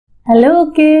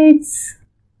Hello kids,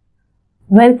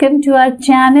 welcome to our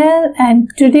channel and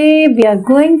today we are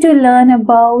going to learn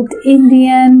about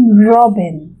Indian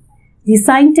robin. The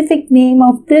scientific name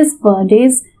of this bird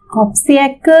is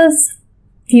Copsiacus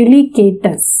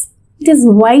fulicatus. It is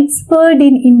widespread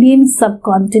in Indian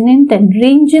subcontinent and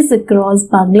ranges across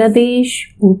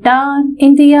Bangladesh, Bhutan,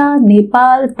 India,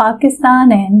 Nepal,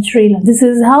 Pakistan and Sri Lanka. This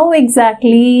is how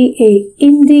exactly an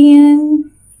Indian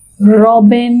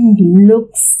robin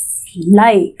looks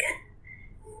like.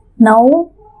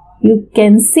 Now you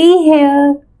can see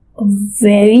here a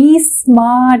very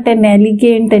smart and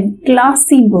elegant and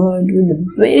classy bird with a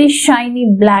very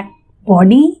shiny black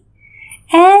body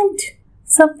and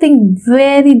something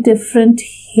very different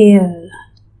here.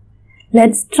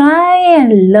 Let's try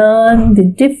and learn the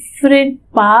different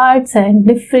parts and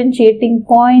differentiating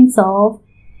points of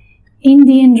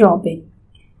Indian robin.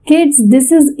 Kids,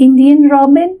 this is Indian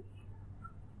robin.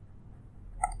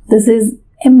 This is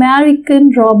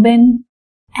American robin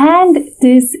and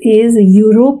this is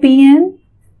European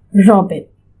robin.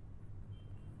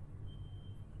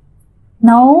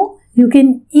 Now you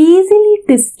can easily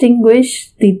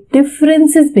distinguish the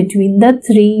differences between the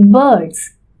three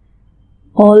birds.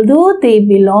 Although they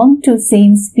belong to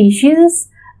same species,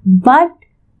 but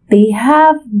they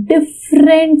have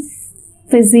different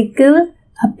physical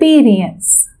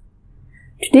appearance.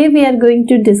 Today we are going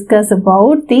to discuss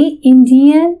about the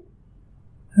Indian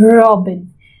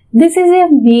robin. This is a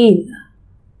male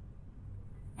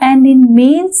and in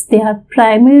males they are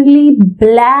primarily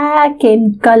black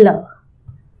in color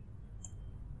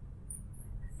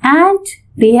and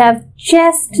they have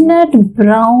chestnut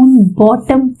brown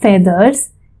bottom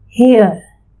feathers here.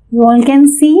 You all can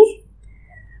see.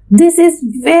 This is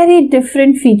very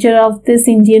different feature of this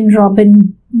Indian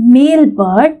robin male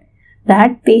bird,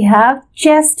 that they have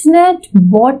chestnut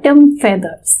bottom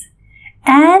feathers.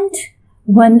 And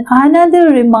one another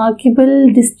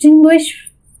remarkable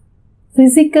distinguished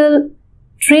physical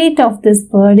trait of this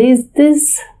bird is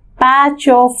this patch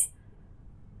of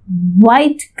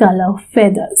white color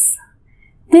feathers.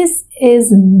 This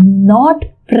is not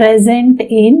present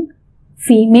in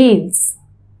females.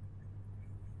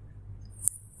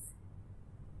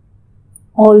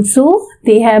 Also,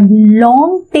 they have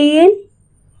long tail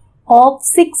of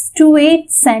 6 to 8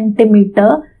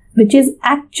 centimeter, which is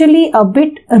actually a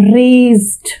bit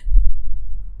raised.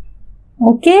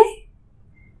 Okay.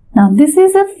 Now this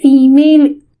is a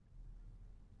female.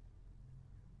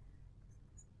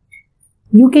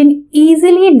 You can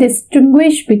easily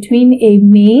distinguish between a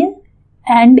male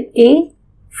and a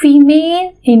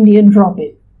female Indian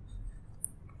robin.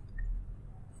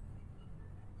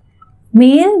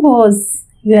 Male was,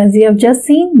 as you have just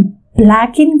seen,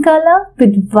 black in color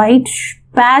with white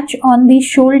patch on the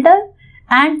shoulder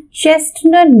and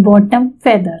chestnut bottom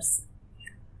feathers.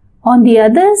 On the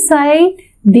other side,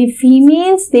 the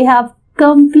females, they have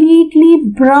completely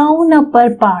brown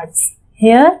upper parts.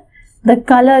 Here the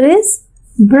color is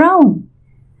brown.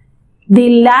 They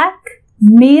lack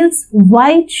male's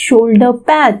white shoulder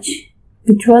patch,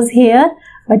 which was here,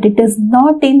 but it is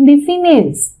not in the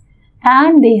females.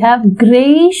 And they have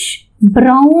grayish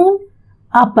brown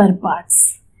upper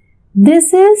parts.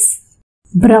 This is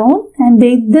brown and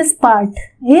this part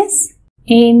is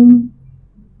in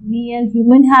near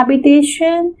human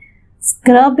habitation,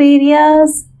 scrub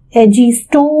areas, edgy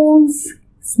stones,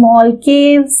 small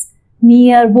caves,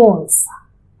 near walls.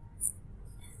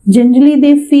 Generally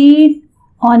they feed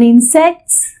on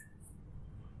insects,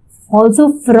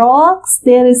 also frogs.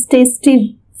 There is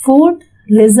tasty food,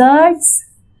 lizards,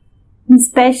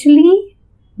 especially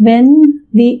when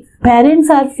the parents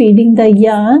are feeding the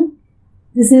young.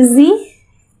 This is the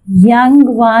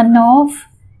young one of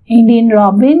Indian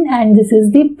robin and this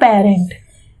is the parent.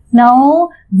 Now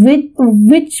with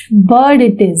which bird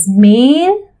it is,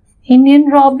 male Indian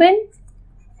robin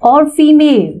or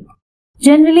female?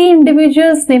 Generally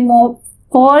individuals, they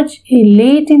forage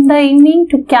late in the evening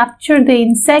to capture the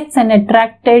insects and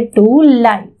attracted to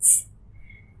lights.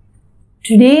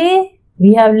 Today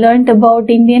we have learnt about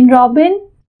Indian robin.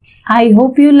 I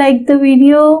hope you liked the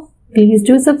video. Please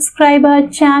do subscribe our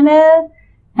channel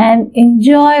and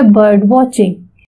enjoy bird watching.